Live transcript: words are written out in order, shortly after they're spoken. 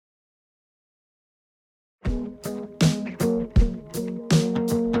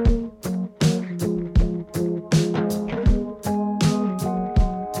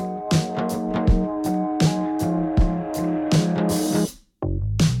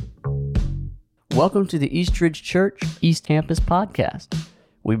Welcome to the Eastridge Church East Campus podcast.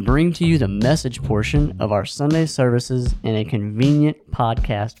 We bring to you the message portion of our Sunday services in a convenient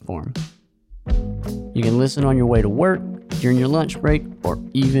podcast form. You can listen on your way to work, during your lunch break, or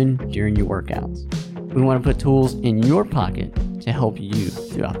even during your workouts. We want to put tools in your pocket to help you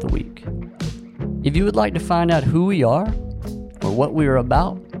throughout the week. If you would like to find out who we are or what we are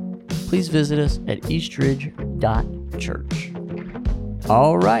about, please visit us at eastridge.church.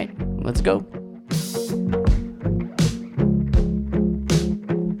 All right, let's go.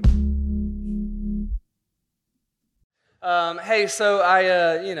 Hey, so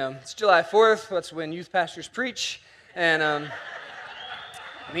it's July 4th. That's when youth pastors preach, and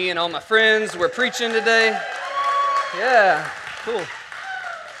me and all my friends were preaching today. Yeah, cool.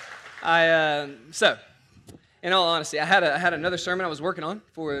 So, in all honesty, I had another sermon I was working on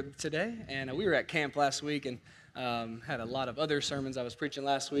for today, and we were at camp last week, and had a lot of other sermons I was preaching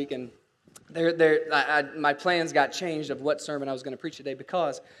last week, and my plans got changed of what sermon I was going to preach today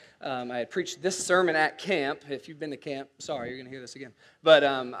because I had preached this sermon at camp. If you've been to camp, sorry, you're going to hear this again. But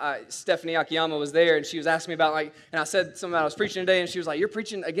Stephanie Akiyama was there, and she was asking me about, and I said something about I was preaching today, and she was like, "You're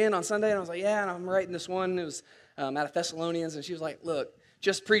preaching again on Sunday?" And I was like, "Yeah, and I'm writing this one." It was out of Thessalonians, and she was like, "Look,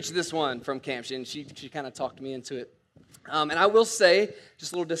 just preach this one from camp." And she kind of talked me into it. And I will say,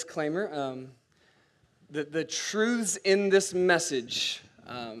 just a little disclaimer, the truths in this message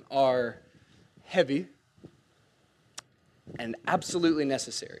are heavy and absolutely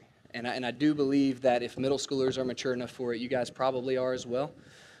necessary. And I do believe that if middle schoolers are mature enough for it, you guys probably are as well.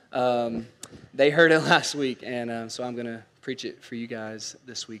 They heard it last week, and so I'm going to preach it for you guys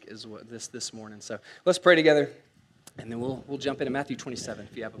this week as well, this morning. So let's pray together, and then we'll jump into Matthew 27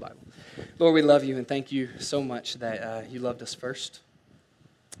 if you have a Bible. Lord, we love you, and thank you so much that you loved us first.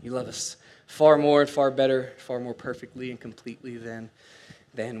 You love us far more and far better, far more perfectly and completely than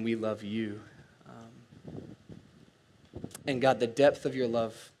we love you. And God, the depth of your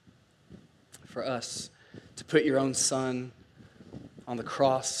love for us, to put your own Son on the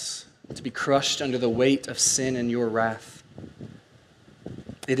cross, to be crushed under the weight of sin and your wrath,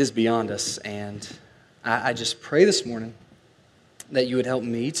 it is beyond us. And I just pray this morning that you would help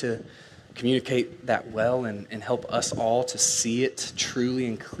me to communicate that well and help us all to see it truly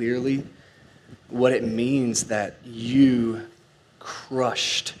and clearly, what it means that you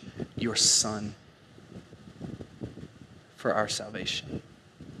crushed your Son for our salvation.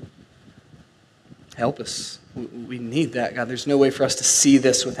 Help us. We need that, God. There's no way for us to see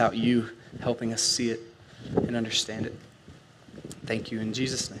this without you helping us see it and understand it. Thank you in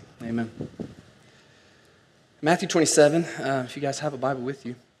Jesus' name. Amen. Matthew 27, if you guys have a Bible with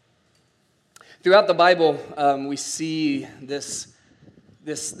you. Throughout the Bible, we see this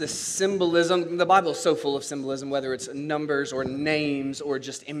symbolism. The Bible is so full of symbolism, whether it's numbers or names or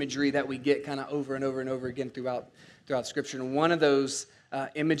just imagery that we get kind of over and over and over again throughout Scripture. And one of those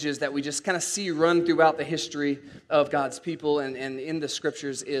images that we just kind of see run throughout the history of God's people and in the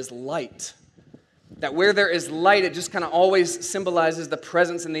Scriptures is light. That where there is light, it just kind of always symbolizes the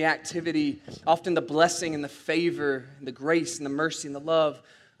presence and the activity, often the blessing and the favor, and the grace and the mercy and the love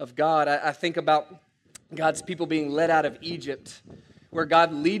of God. I think about God's people being led out of Egypt, where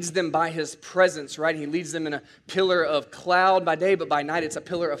God leads them by his presence, right? He leads them in a pillar of cloud by day, but by night it's a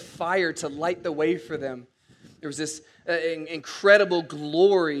pillar of fire to light the way for them. There was this incredible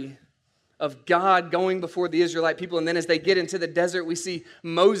glory of God going before the Israelite people. And then as they get into the desert, we see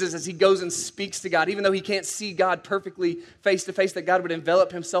Moses as he goes and speaks to God. Even though he can't see God perfectly face to face, that God would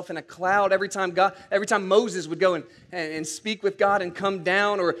envelop himself in a cloud every time Moses would go and speak with God and come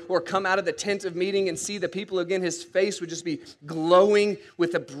down or come out of the tent of meeting and see the people again, his face would just be glowing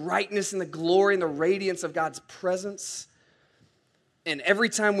with the brightness and the glory and the radiance of God's presence. And every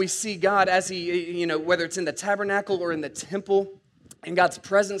time we see God as he, whether it's in the tabernacle or in the temple, and God's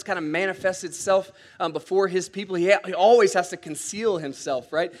presence kind of manifests itself before his people, he always has to conceal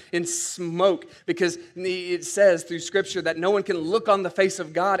himself, right, in smoke, because it says through Scripture that no one can look on the face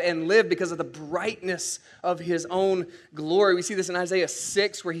of God and live because of the brightness of his own glory. We see this in Isaiah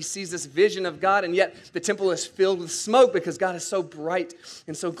 6, where he sees this vision of God, and yet the temple is filled with smoke because God is so bright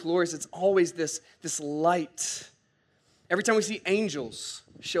and so glorious. It's always this light. Every time we see angels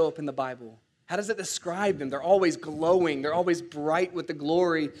show up in the Bible, how does it describe them? They're always glowing. They're always bright with the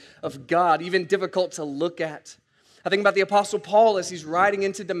glory of God, even difficult to look at. I think about the Apostle Paul as he's riding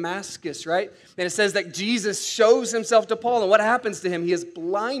into Damascus, right? And it says that Jesus shows himself to Paul, and what happens to him? He is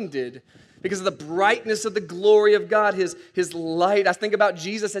blinded because of the brightness of the glory of God, his light. I think about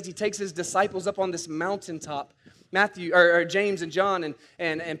Jesus as he takes his disciples up on this mountaintop, Matthew or James and John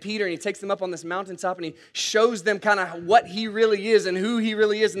and Peter, and he takes them up on this mountaintop and he shows them kind of what he really is and who he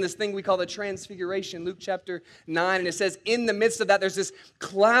really is in this thing we call the transfiguration, Luke chapter 9. And it says in the midst of that, there's this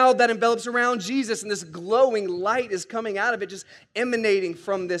cloud that envelops around Jesus, and this glowing light is coming out of it, just emanating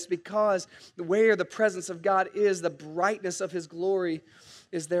from this, because where the presence of God is, the brightness of his glory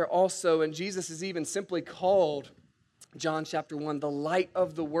is there also. And Jesus is even simply called, John chapter 1, the light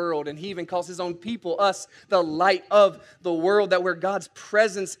of the world. And he even calls his own people, us, the light of the world, that where God's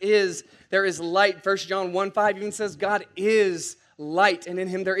presence is, there is light. 1 John 1:5 even says God is light, and in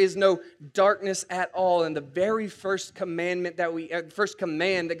him there is no darkness at all. And the very first command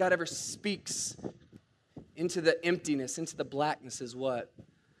that God ever speaks into the emptiness, into the blackness is what?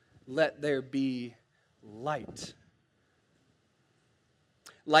 Let there be light.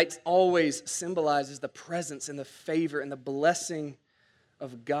 Light always symbolizes the presence and the favor and the blessing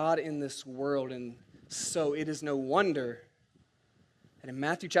of God in this world. And so it is no wonder that in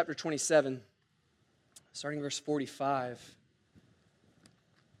Matthew chapter 27, starting verse 45,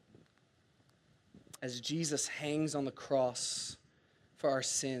 as Jesus hangs on the cross for our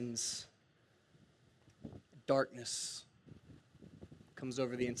sins, darkness comes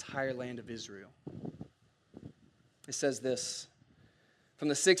over the entire land of Israel. It says this: from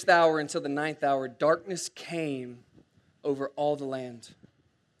the 6th hour until the 9th hour, darkness came over all the land.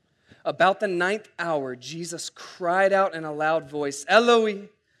 About the 9th hour, Jesus cried out in a loud voice, Eloi,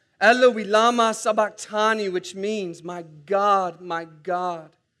 Eloi, lama sabachthani, which means, my God,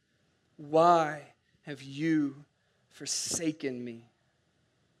 why have you forsaken me?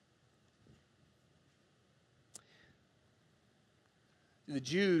 The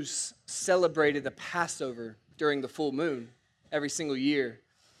Jews celebrated the Passover during the full moon every single year.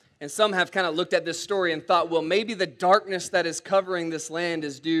 And some have kind of looked at this story and thought, well, maybe the darkness that is covering this land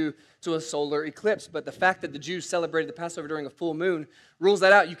is due to a solar eclipse. But the fact that the Jews celebrated the Passover during a full moon rules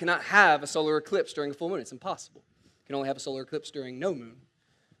that out. You cannot have a solar eclipse during a full moon. It's impossible. You can only have a solar eclipse during no moon,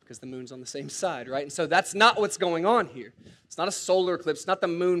 because the moon's on the same side, right? And so that's not what's going on here. It's not a solar eclipse. It's not the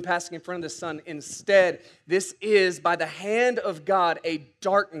moon passing in front of the sun. Instead, this is, by the hand of God, a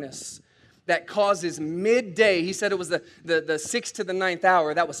darkness that causes midday. He said it was the 6th to the 9th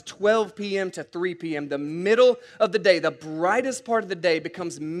hour. That was 12 p.m. to 3 p.m. The middle of the day, the brightest part of the day,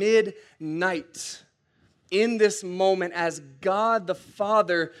 becomes midnight in this moment as God the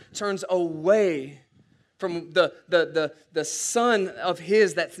Father turns away from the Son of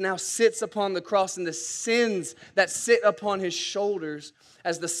his that now sits upon the cross, and the sins that sit upon his shoulders.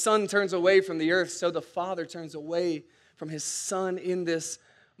 As the Son turns away from the earth, so the Father turns away from his Son in this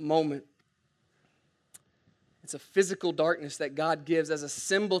moment. It's a physical darkness that God gives as a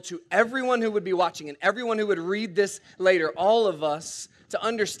symbol to everyone who would be watching and everyone who would read this later, all of us, to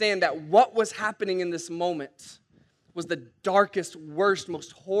understand that what was happening in this moment was the darkest, worst,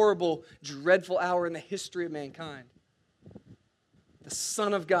 most horrible, dreadful hour in the history of mankind. The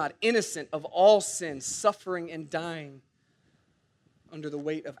Son of God, innocent of all sin, suffering and dying under the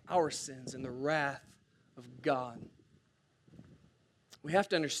weight of our sins and the wrath of God. We have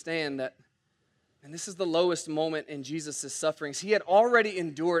to understand that, and this is the lowest moment in Jesus' sufferings, he had already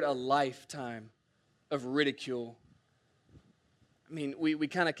endured a lifetime of ridicule. I mean, we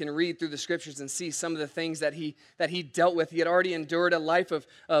kind of can read through the scriptures and see some of the things that he dealt with. He had already endured a life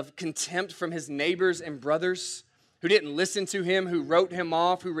of contempt from his neighbors and brothers who didn't listen to him, who wrote him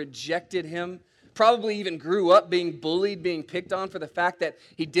off, who rejected him. Probably even grew up being bullied, being picked on for the fact that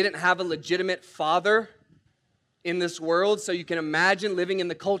he didn't have a legitimate father in this world. So you can imagine living in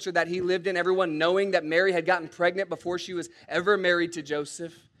the culture that he lived in, everyone knowing that Mary had gotten pregnant before she was ever married to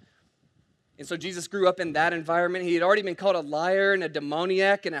Joseph. And so Jesus grew up in that environment. He had already been called a liar and a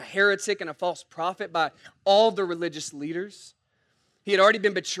demoniac and a heretic and a false prophet by all the religious leaders. He had already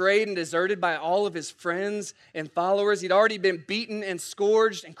been betrayed and deserted by all of his friends and followers. He'd already been beaten and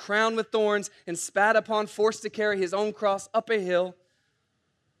scourged and crowned with thorns and spat upon, forced to carry his own cross up a hill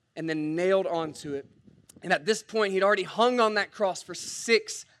and then nailed onto it. And at this point, he'd already hung on that cross for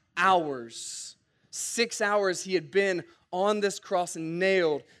 6 hours. 6 hours he had been on this cross and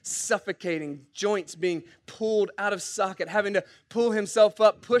nailed, suffocating, joints being pulled out of socket, having to pull himself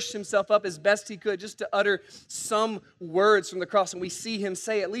up, push himself up as best he could just to utter some words from the cross. And we see him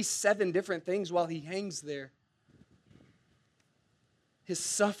say at least 7 different things while he hangs there. His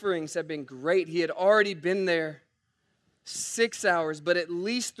sufferings have been great. He had already been there 6 hours, but at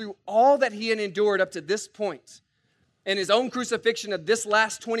least through all that he had endured up to this point, and his own crucifixion of this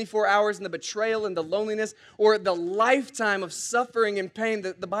last 24 hours and the betrayal and the loneliness, or the lifetime of suffering and pain,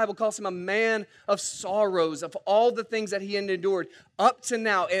 the Bible calls him a man of sorrows, of all the things that he had endured. Up to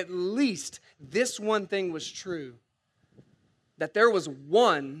now, at least this one thing was true. that there was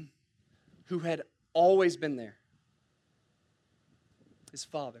one who had always been there, his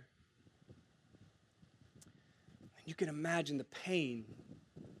Father. And you can imagine the pain.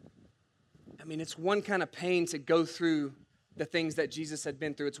 I mean, it's one kind of pain to go through the things that Jesus had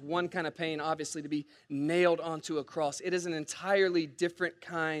been through. It's one kind of pain, obviously, to be nailed onto a cross. It is an entirely different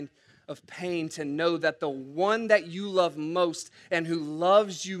kind of pain to know that the one that you love most and who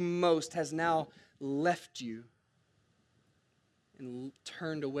loves you most has now left you and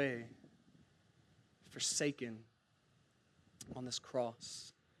turned away, forsaken on this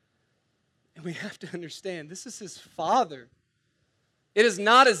cross. And we have to understand, this is his Father. It is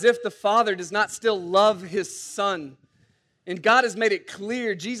not as if the Father does not still love his Son. And God has made it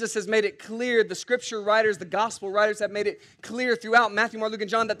clear, Jesus has made it clear, the scripture writers, the gospel writers have made it clear throughout Matthew, Mark, Luke, and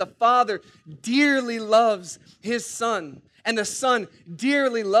John that the Father dearly loves his Son. And the Son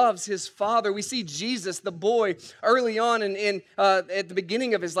dearly loves his Father. We see Jesus, the boy, early on at the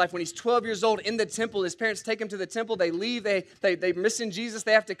beginning of his life, when he's 12 years old in the temple. His parents take him to the temple. They leave. They're missing Jesus.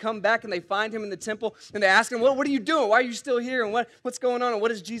 They have to come back, and they find him in the temple. And they ask him, what are you doing? Why are you still here? And what's going on? And what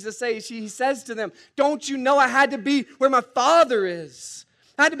does Jesus say? He says to them, don't you know I had to be where my Father is?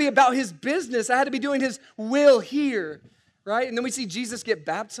 I had to be about his business. I had to be doing his will here. Right? And then we see Jesus get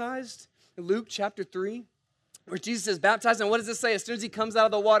baptized in Luke chapter 3. Where Jesus is baptized, and what does it say? As soon as he comes out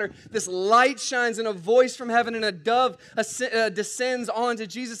of the water, this light shines and a voice from heaven, and a dove descends onto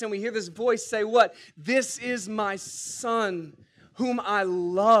Jesus, and we hear this voice say what? This is my Son, whom I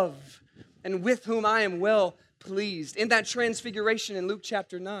love, and with whom I am well pleased. In that transfiguration in Luke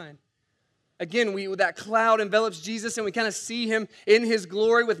chapter 9, again, that cloud envelops Jesus, and we kind of see him in his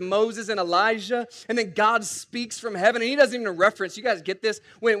glory with Moses and Elijah. And then God speaks from heaven, and he doesn't even reference, you guys get this?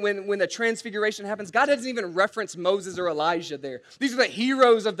 When the transfiguration happens, God doesn't even reference Moses or Elijah there. These are the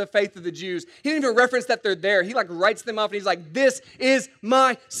heroes of the faith of the Jews. He didn't even reference that they're there. He writes them off, and he's like, this is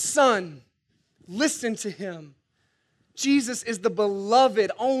my Son. Listen to him. Jesus is the beloved,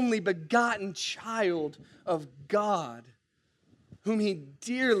 only begotten child of God, whom he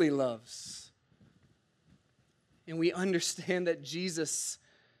dearly loves. And we understand that Jesus,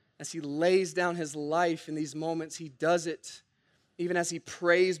 as he lays down his life in these moments, he does it even as he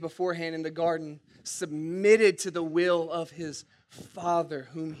prays beforehand in the garden, submitted to the will of his Father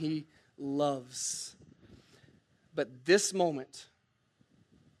whom he loves. But this moment,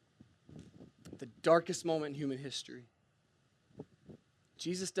 the darkest moment in human history,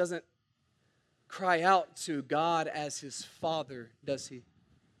 Jesus doesn't cry out to God as his Father, does he?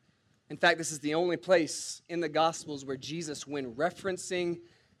 In fact, this is the only place in the Gospels where Jesus, when referencing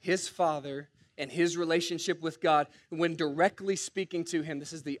his Father and his relationship with God, when directly speaking to him,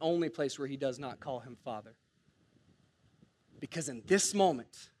 this is the only place where he does not call him Father. Because in this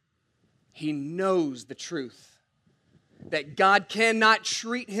moment, he knows the truth that God cannot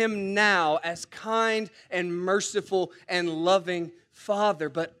treat him now as kind and merciful and loving Father,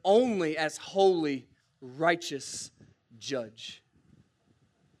 but only as holy, righteous judge.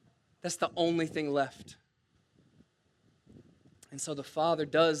 That's the only thing left. And so the Father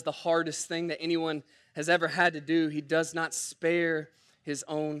does the hardest thing that anyone has ever had to do. He does not spare his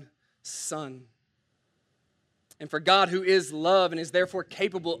own Son. And for God, who is love and is therefore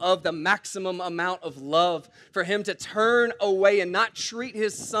capable of the maximum amount of love, for him to turn away and not treat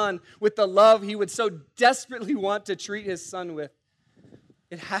his Son with the love he would so desperately want to treat his Son with,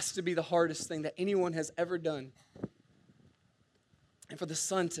 it has to be the hardest thing that anyone has ever done. And for the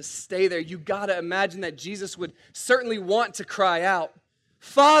Son to stay there, you got to imagine that Jesus would certainly want to cry out,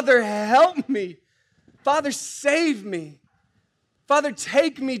 Father, help me. Father, save me. Father,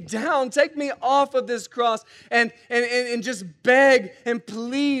 take me down. Take me off of this cross and just beg and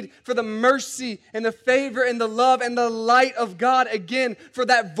plead for the mercy and the favor and the love and the light of God again, for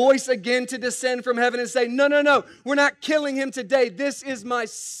that voice again to descend from heaven and say, no, we're not killing him today. This is my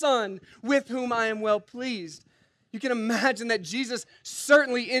Son with whom I am well pleased. You can imagine that Jesus,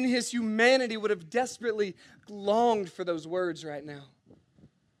 certainly in his humanity, would have desperately longed for those words right now.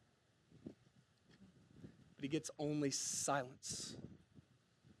 But he gets only silence,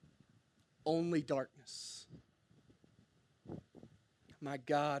 only darkness. My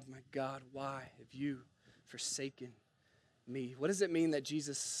God, why have you forsaken me? What does it mean that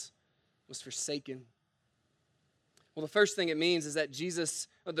Jesus was forsaken? Well, the first thing it means is that Jesus,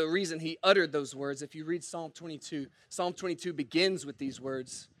 or the reason he uttered those words, if you read Psalm 22 begins with these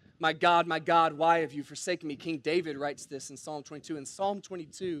words, my God, why have you forsaken me? King David writes this in Psalm 22, and Psalm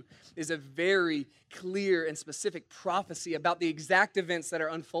 22 is a very clear and specific prophecy about the exact events that are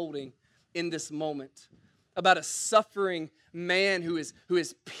unfolding in this moment. about a suffering man who is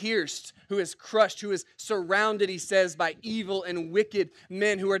pierced, who is crushed, who is surrounded, he says, by evil and wicked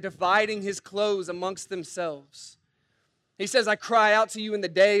men who are dividing his clothes amongst themselves. He says, I cry out to you in the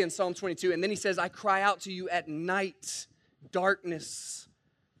day in Psalm 22. And then he says, I cry out to you at night. Darkness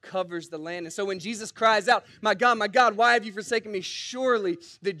covers the land. And so when Jesus cries out, my God, why have you forsaken me? Surely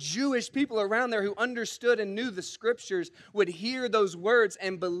the Jewish people around there who understood and knew the scriptures would hear those words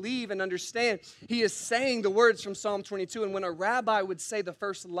and believe and understand. He is saying the words from Psalm 22. And when a rabbi would say the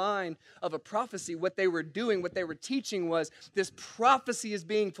first line of a prophecy, what they were doing, what they were teaching was, this prophecy is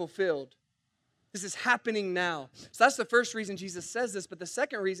being fulfilled. This is happening now. So that's the first reason Jesus says this. But the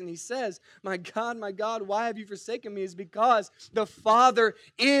second reason he says, my God, why have you forsaken me? Is because the Father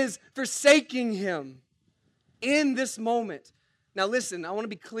is forsaking him in this moment. Now listen, I want to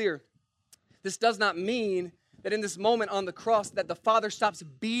be clear. This does not mean that in this moment on the cross that the Father stops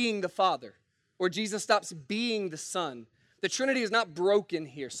being the Father or Jesus stops being the Son. The Trinity is not broken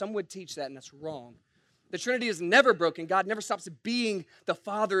here. Some would teach that, and that's wrong. The Trinity is never broken. God never stops being the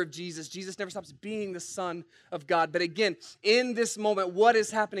Father of Jesus. Jesus never stops being the Son of God. But again, in this moment, what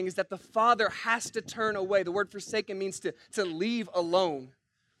is happening is that the Father has to turn away. The word forsaken means to leave alone.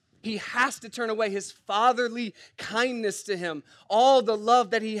 He has to turn away his fatherly kindness to him, all the love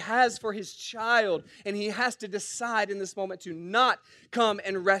that he has for his child, and he has to decide in this moment to not come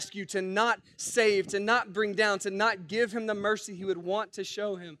and rescue, to not save, to not bring down, to not give him the mercy he would want to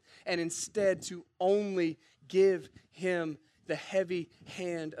show him, and instead to only give him the heavy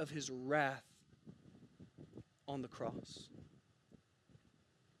hand of his wrath on the cross.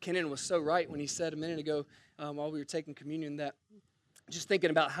 Kenan was so right when he said a minute ago while we were taking communion that just thinking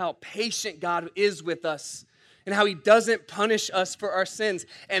about how patient God is with us and how he doesn't punish us for our sins.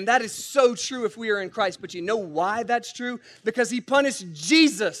 And that is so true if we are in Christ. But you know why that's true? Because he punished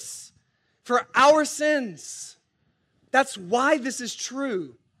Jesus for our sins. That's why this is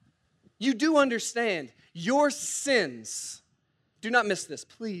true. You do understand your sins, do not miss this,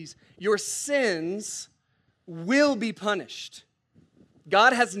 please. Your sins will be punished.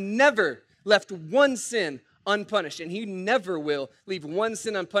 God has never left one sin unpunished, and he never will leave one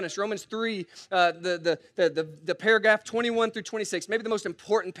sin unpunished. Romans 3, the paragraph 21 through 26, maybe the most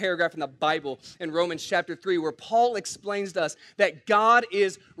important paragraph in the Bible in Romans chapter 3, where Paul explains to us that God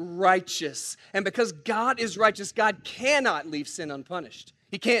is righteous. And because God is righteous, God cannot leave sin unpunished.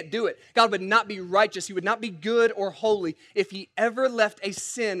 He can't do it. God would not be righteous. He would not be good or holy if he ever left a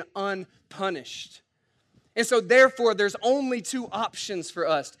sin unpunished. And so therefore, there's only two options for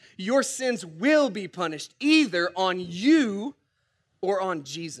us. Your sins will be punished either on you or on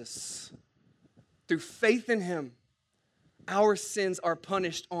Jesus. Through faith in him, our sins are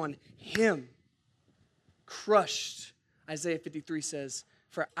punished on him. Crushed, Isaiah 53 says,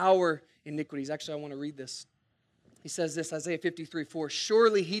 for our iniquities. Actually, I want to read this. He says this, Isaiah 53, "For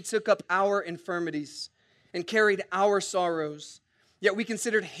surely he took up our infirmities and carried our sorrows. Yet we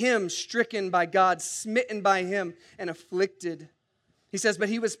considered him stricken by God, smitten by him, and afflicted." He says, "But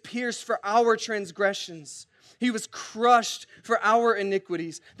he was pierced for our transgressions. He was crushed for our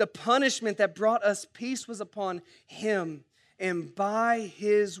iniquities. The punishment that brought us peace was upon him, and by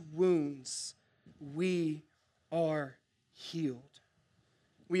his wounds we are healed."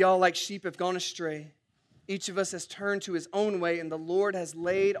 We all like sheep have gone astray. Each of us has turned to his own way, and the Lord has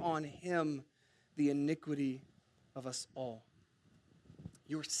laid on him the iniquity of us all.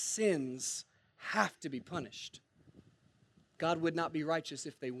 Your sins have to be punished. God would not be righteous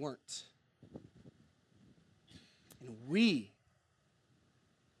if they weren't. And we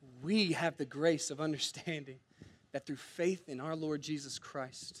have the grace of understanding that through faith in our Lord Jesus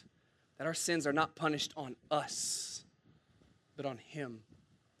Christ, that our sins are not punished on us, but on him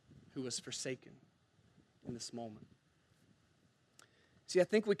who was forsaken in this moment. See, I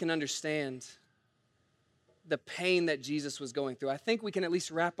think we can understand the pain that Jesus was going through. I think we can at least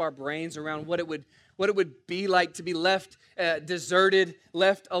wrap our brains around what it would be like to be left deserted,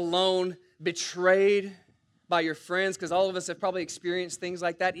 left alone, betrayed by your friends, because all of us have probably experienced things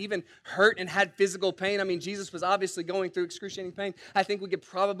like that, even hurt and had physical pain. I mean, Jesus was obviously going through excruciating pain. I think we could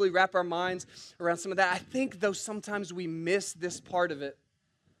probably wrap our minds around some of that. I think, though, sometimes we miss this part of it.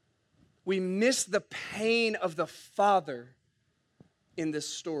 We miss the pain of the Father in this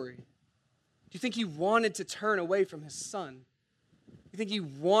story. Do you think he wanted to turn away from his son? Do you think he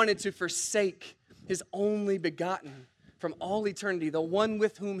wanted to forsake his only begotten from all eternity, the one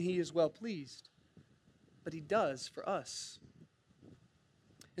with whom he is well pleased? But he does for us.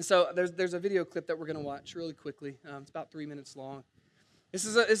 And so there's a video clip that we're going to watch really quickly. It's about 3 minutes long. This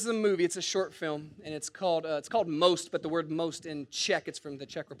is a movie. It's a short film, and it's called Most. But the word Most in Czech, it's from the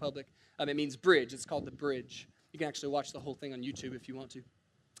Czech Republic. It means bridge. It's called The Bridge. You can actually watch the whole thing on YouTube if you want to.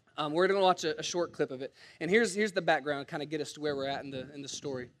 We're going to watch a short clip of it, and here's the background, kind of get us to where we're at in the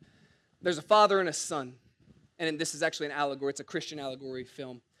story. There's a father and a son, and this is actually an allegory. It's a Christian allegory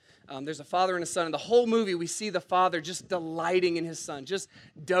film. There's a father and a son. In the whole movie, we see the father just delighting in his son, just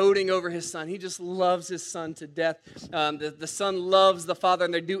doting over his son. He just loves his son to death. The son loves the father,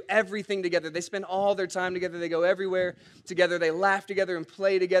 and they do everything together. They spend all their time together. They go everywhere together. They laugh together and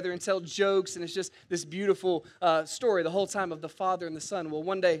play together and tell jokes, and it's just this beautiful story the whole time of the father and the son. Well,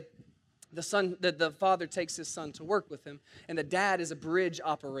 one day, the father takes his son to work with him, and the dad is a bridge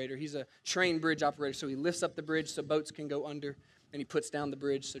operator. He's a train bridge operator, so he lifts up the bridge so boats can go under, and he puts down the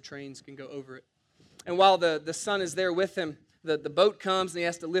bridge so trains can go over it. And while the son is there with him, the boat comes and he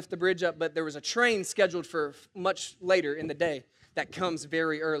has to lift the bridge up, but there was a train scheduled for much later in the day that comes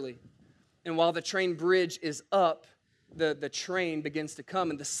very early. And while the train bridge is up, the train begins to come,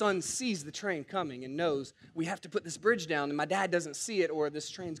 and the son sees the train coming and knows, we have to put this bridge down, and my dad doesn't see it, or this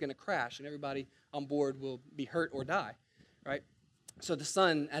train's going to crash, and everybody on board will be hurt or die, right? So the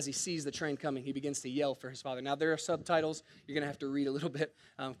son, as he sees the train coming, he begins to yell for his father. Now, there are subtitles. You're going to have to read a little bit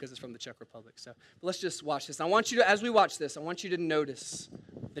because it's from the Czech Republic. So but let's just watch this. I want you to, as we watch this, I want you to notice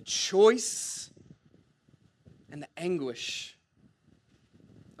the choice and the anguish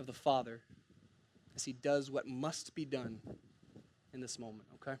of the father as he does what must be done in this moment,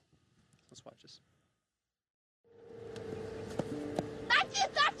 okay? Let's watch this. Tati,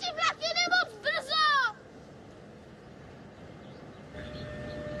 vlaky nemoc brzo!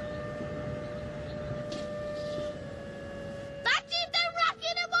 Tati, ten vlak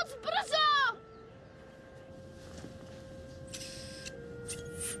jede moc brzo!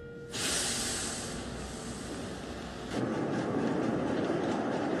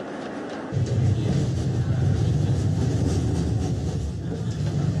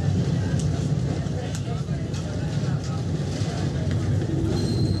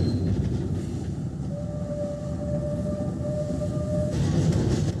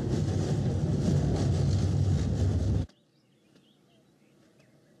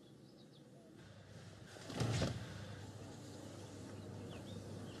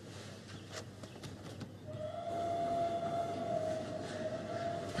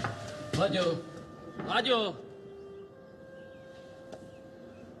 Láďo! Láďo!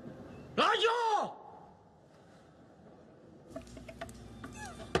 Láďo!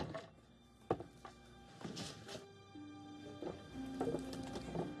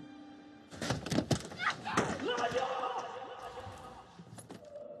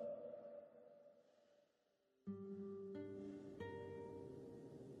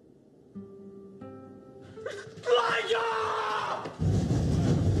 Láďo!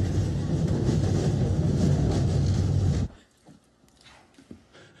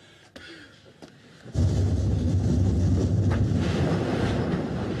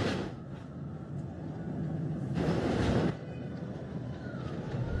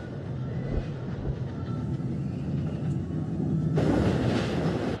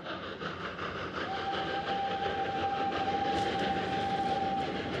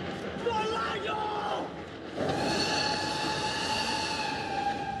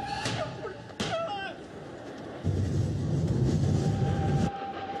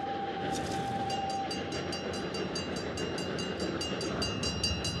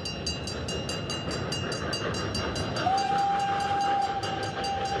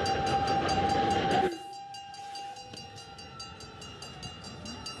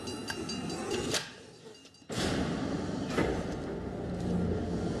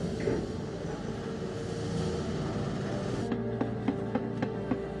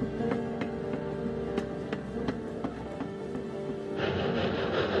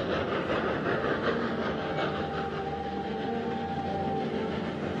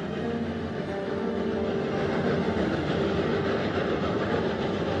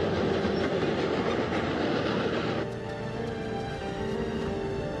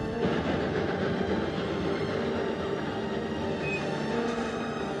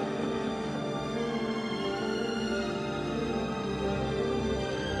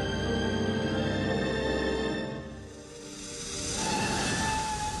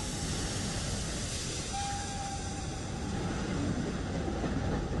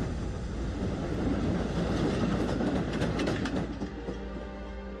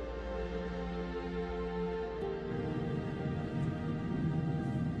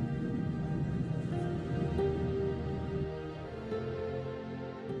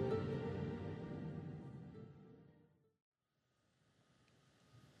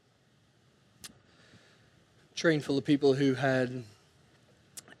 train full of people who had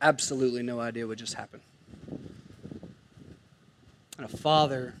absolutely no idea what just happened. And a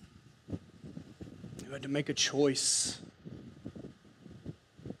father who had to make a choice.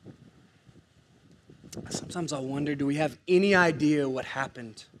 Sometimes I wonder, do we have any idea what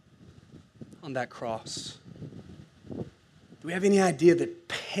happened on that cross? Do we have any idea that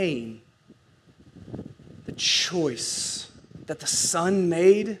pain, the choice that the Son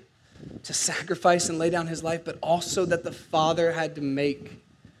made to sacrifice and lay down his life, but also that the Father had to make?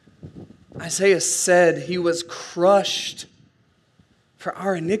 Isaiah said he was crushed for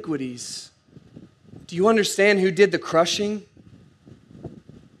our iniquities. Do you understand who did the crushing?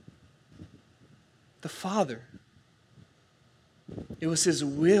 The Father. It was his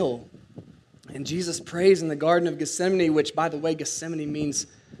will. And Jesus prays in the Garden of Gethsemane, which, by the way, Gethsemane means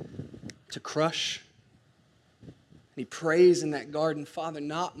to crush. And he prays in that garden, Father,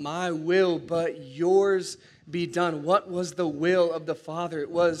 not my will, but yours be done. What was the will of the Father?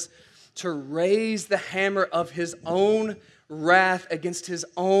 It was to raise the hammer of his own wrath against his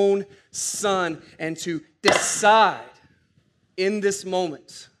own Son and to decide in this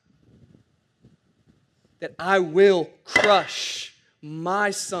moment that I will crush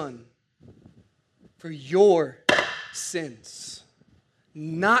my Son for your sins.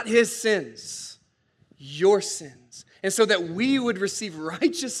 Not his sins, your sins. And so that we would receive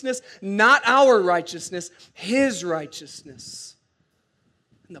righteousness, not our righteousness, his righteousness.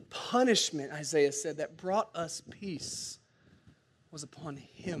 And the punishment, Isaiah said, that brought us peace was upon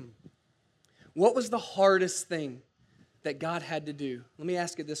him. What was the hardest thing that God had to do? Let me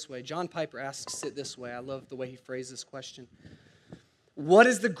ask it this way. John Piper asks it this way. I love the way he phrased this question. What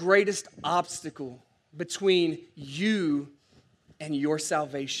is the greatest obstacle between you and your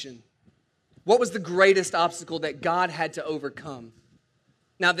salvation? What was the greatest obstacle that God had to overcome?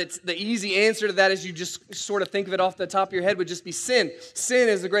 Now, that's the easy answer to that is you just sort of think of it off the top of your head would just be sin. Sin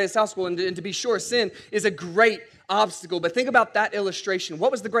is the greatest obstacle, and to be sure, sin is a great obstacle. But think about that illustration.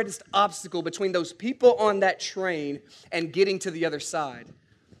 What was the greatest obstacle between those people on that train and getting to the other side?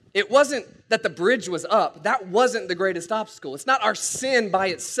 It wasn't that the bridge was up. That wasn't the greatest obstacle. It's not our sin by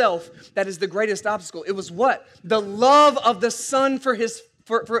itself that is the greatest obstacle. It was what? The love of the Son for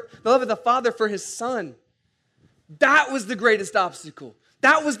the love of the Father for his Son. That was the greatest obstacle.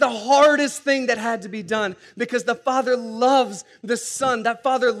 That was the hardest thing that had to be done because the Father loves the Son. That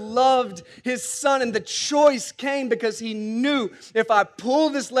Father loved his Son, and the choice came because he knew if I pull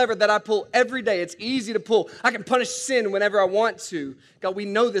this lever that I pull every day, it's easy to pull. I can punish sin whenever I want to. God, we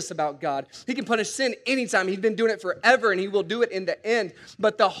know this about God. He can punish sin anytime. He's been doing it forever, and he will do it in the end.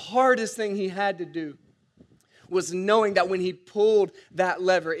 But the hardest thing he had to do was knowing that when he pulled that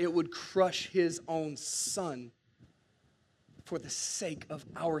lever, it would crush his own Son. For the sake of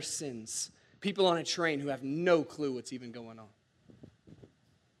our sins. People on a train who have no clue what's even going on.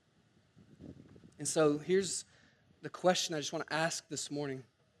 And so here's the question I just want to ask this morning.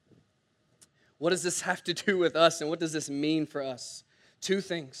 What does this have to do with us, and what does this mean for us? Two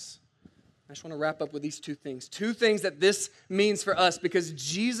things. I just want to wrap up with these two things. Two things that this means for us because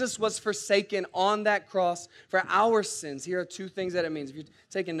Jesus was forsaken on that cross for our sins. Here are two things that it means. If you're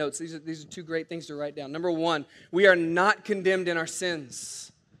taking notes, these are two great things to write down. Number one, we are not condemned in our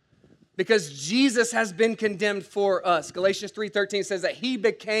sins because Jesus has been condemned for us. Galatians 3:13 says that he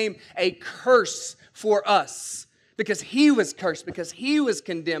became a curse for us because he was cursed, because he was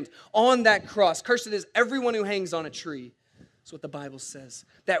condemned on that cross. Cursed is everyone who hangs on a tree. That's what the Bible says.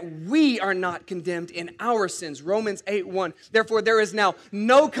 That we are not condemned in our sins. Romans 8:1. Therefore, there is now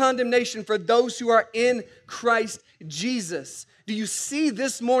no condemnation for those who are in Christ Jesus. Do you see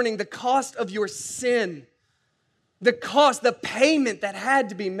this morning the cost of your sin? The cost, the payment that had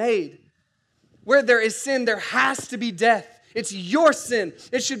to be made. Where there is sin, there has to be death. It's your sin.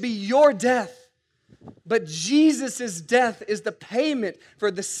 It should be your death. But Jesus' death is the payment for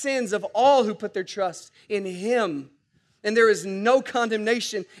the sins of all who put their trust in him. And there is no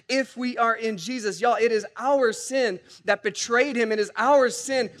condemnation if we are in Jesus. Y'all, it is our sin that betrayed him. It is our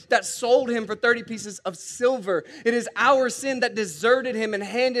sin that sold him for 30 pieces of silver. It is our sin that deserted him and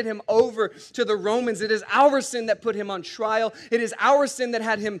handed him over to the Romans. It is our sin that put him on trial. It is our sin that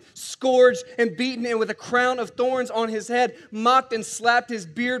had him scourged and beaten and with a crown of thorns on his head, mocked and slapped, his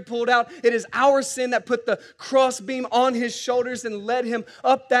beard pulled out. It is our sin that put the crossbeam on his shoulders and led him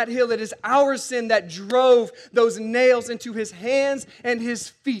up that hill. It is our sin that drove those nails into his hands and his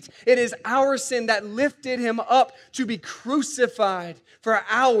feet. It is our sin that lifted him up to be crucified for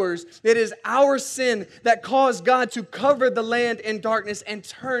ours. It is our sin that caused God to cover the land in darkness and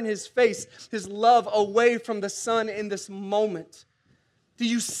turn his face, his love away from the sun in this moment. Do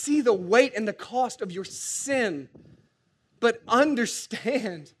you see the weight and the cost of your sin? But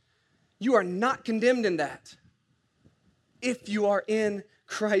understand, you are not condemned in that. If you are in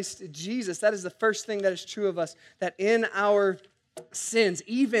Christ Jesus. That is the first thing that is true of us, that in our sins,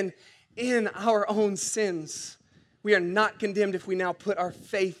 even in our own sins, we are not condemned if we now put our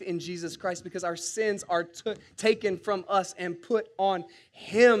faith in Jesus Christ, because our sins are taken from us and put on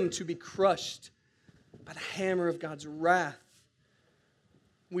Him to be crushed by the hammer of God's wrath.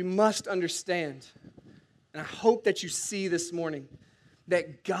 We must understand, and I hope that you see this morning,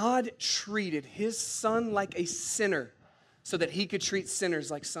 that God treated His Son like a sinner so that He could treat sinners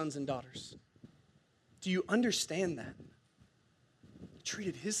like sons and daughters. Do you understand that? He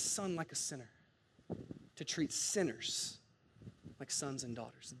treated His Son like a sinner to treat sinners like sons and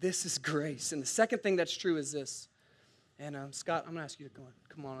daughters. This is grace. And the second thing that's true is this. And Scott, I'm going to ask you to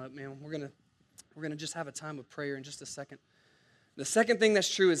come on up, man. We're going to just have a time of prayer in just a second. The second thing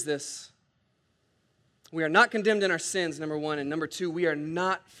that's true is this. We are not condemned in our sins, number one. And number two, we are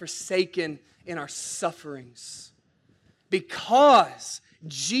not forsaken in our sufferings. Because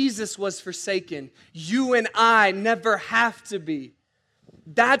Jesus was forsaken, you and I never have to be.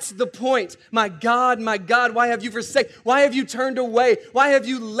 That's the point. My God, why have you forsaken? Why have you turned away? Why have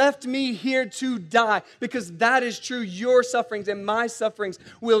you left me here to die? Because that is true. Your sufferings and my sufferings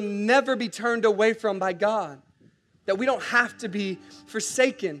will never be turned away from by God. That we don't have to be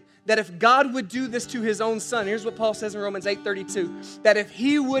forsaken. That if God would do this to His own Son, here's what Paul says in Romans 8:32, that if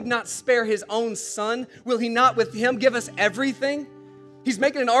He would not spare His own Son, will He not with Him give us everything? He's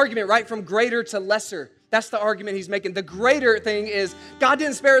making an argument, right, from greater to lesser. That's the argument he's making. The greater thing is God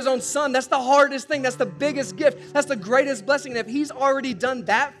didn't spare His own Son. That's the hardest thing. That's the biggest gift. That's the greatest blessing. And if He's already done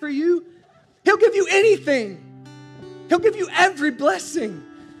that for you, He'll give you anything. He'll give you every blessing.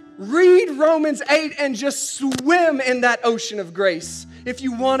 Read Romans 8 and just swim in that ocean of grace if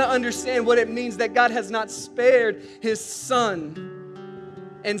you want to understand what it means that God has not spared His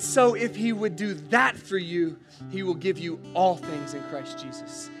Son. And so if He would do that for you, He will give you all things in Christ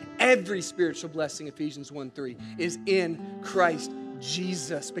Jesus. Every spiritual blessing, Ephesians 1:3, is in Christ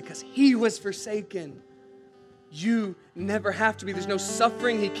Jesus because He was forsaken. You never have to be. There's no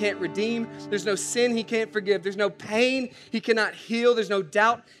suffering He can't redeem. There's no sin He can't forgive. There's no pain He cannot heal. There's no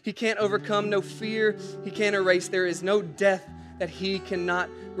doubt He can't overcome. No fear He can't erase. There is no death that He cannot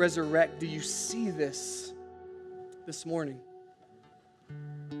resurrect. Do you see this morning?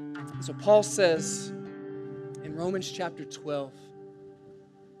 So Paul says in Romans chapter 12,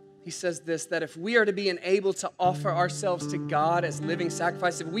 he says this, that if we are to be enabled to offer ourselves to God as living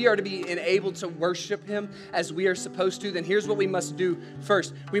sacrifice, if we are to be enabled to worship Him as we are supposed to, then here's what we must do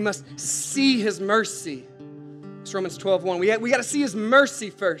first. We must see His mercy. It's Romans 12:1. We got to see His mercy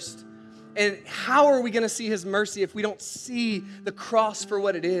first. And how are we going to see His mercy if we don't see the cross for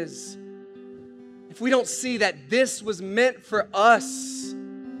what it is? If we don't see that this was meant for us,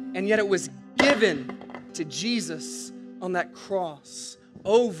 and yet it was given to Jesus on that cross,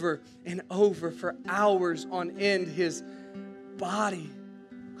 over and over for hours on end, His body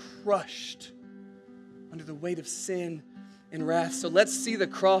crushed under the weight of sin and wrath. So let's see the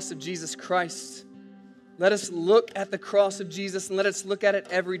cross of Jesus Christ. Let us look at the cross of Jesus and let us look at it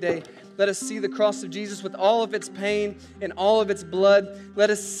every day. Let us see the cross of Jesus with all of its pain and all of its blood. Let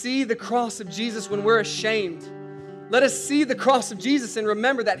us see the cross of Jesus when we're ashamed. Let us see the cross of Jesus and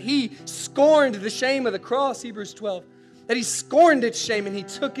remember that He scorned the shame of the cross, Hebrews 12. That He scorned its shame and He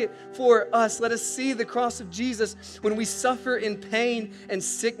took it for us. Let us see the cross of Jesus when we suffer in pain and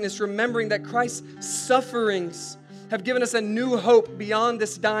sickness, remembering that Christ's sufferings have given us a new hope beyond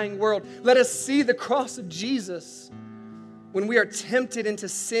this dying world. Let us see the cross of Jesus when we are tempted into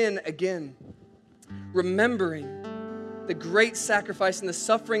sin again, remembering the great sacrifice and the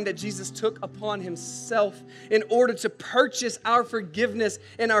suffering that Jesus took upon Himself in order to purchase our forgiveness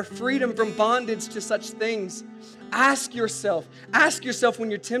and our freedom from bondage to such things. Ask yourself when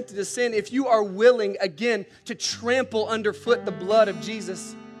you're tempted to sin, if you are willing again to trample underfoot the blood of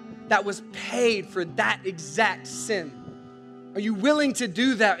Jesus that was paid for that exact sin. Are you willing to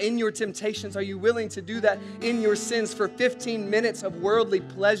do that in your temptations? Are you willing to do that in your sins for 15 minutes of worldly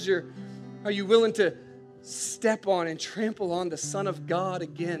pleasure? Are you willing to step on and trample on the Son of God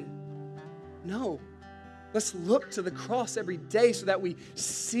again? No. Let's look to the cross every day so that we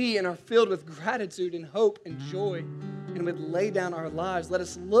see and are filled with gratitude and hope and joy and would lay down our lives. Let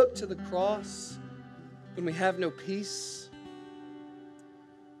us look to the cross when we have no peace.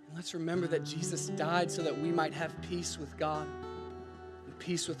 And let's remember that Jesus died so that we might have peace with God and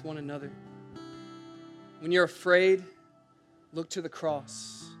peace with one another. When you're afraid, look to the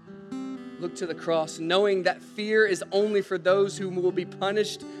cross. Look to the cross, knowing that fear is only for those who will be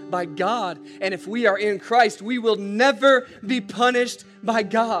punished by God. And if we are in Christ, we will never be punished by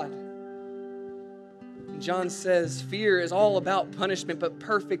God. And John says fear is all about punishment, but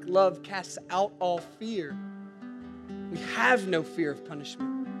perfect love casts out all fear. We have no fear of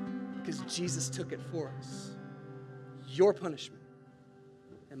punishment because Jesus took it for us. Your punishment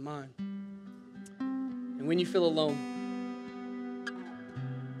and mine. And when you feel alone,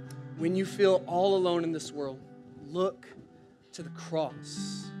 when you feel all alone in this world, look to the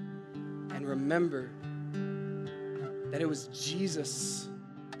cross and remember that it was Jesus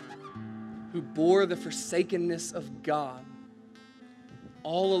who bore the forsakenness of God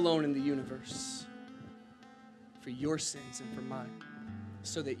all alone in the universe for your sins and for mine,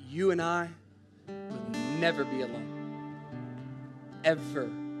 so that you and I would never be alone.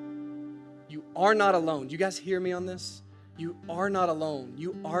 Ever. You are not alone. Do you guys hear me on this? You are not alone.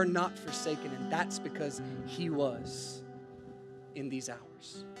 You are not forsaken, and that's because He was in these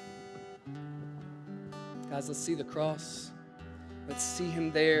hours. Guys, let's see the cross. Let's see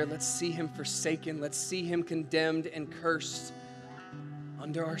Him there. Let's see Him forsaken. Let's see Him condemned and cursed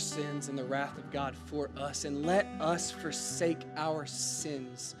under our sins and the wrath of God for us. And let us forsake our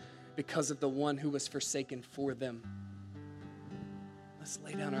sins because of the one who was forsaken for them. Let's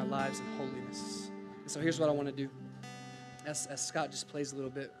lay down our lives in holiness. And so here's what I want to do. As Scott just plays a little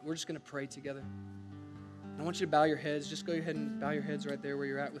bit, we're just going to pray together. I want you to bow your heads. Just go ahead and bow your heads right there where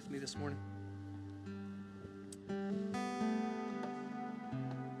you're at with me this morning.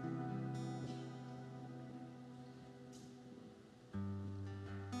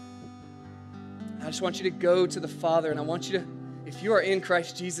 I just want you to go to the Father, and I want you to, if you are in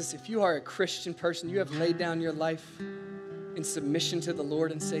Christ Jesus, if you are a Christian person, you have laid down your life in submission to the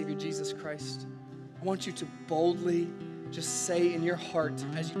Lord and Savior Jesus Christ. I want you to boldly just say in your heart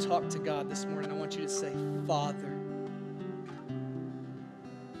as you talk to God this morning, I want you to say, Father.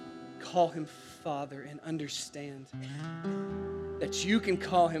 Call Him Father and understand that you can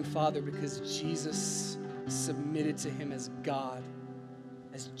call Him Father because Jesus submitted to Him as God,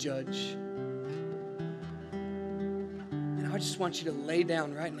 as judge. And I just want you to lay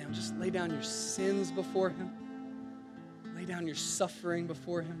down right now, just lay down your sins before Him. Lay down your suffering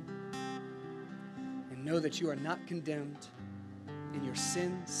before Him. And know that you are not condemned in your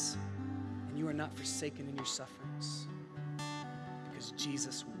sins and you are not forsaken in your sufferings. Because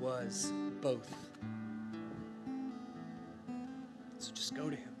Jesus was both. So just go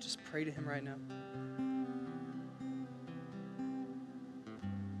to Him. Just pray to Him right now.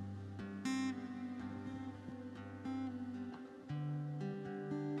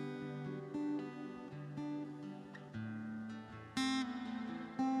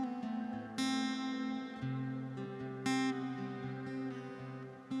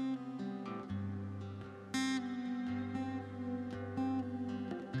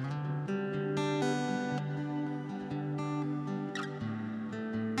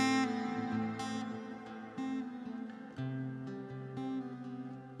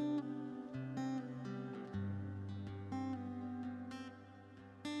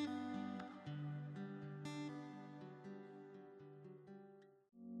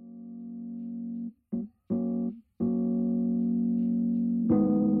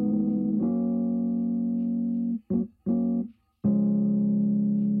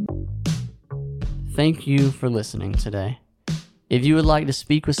 Thank you for listening today. If you would like to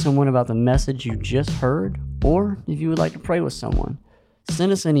speak with someone about the message you just heard, or if you would like to pray with someone,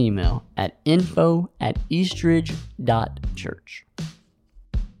 send us an email at info@eastridge.church.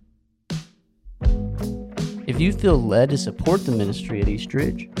 If you feel led to support the ministry at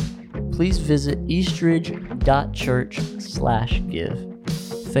Eastridge, please visit eastridge.church/give.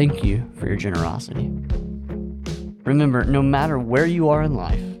 Thank you for your generosity. Remember, no matter where you are in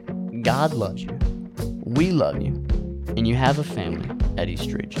life, God loves you. We love you, and you have a family at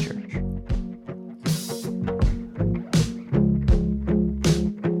Eastridge Church.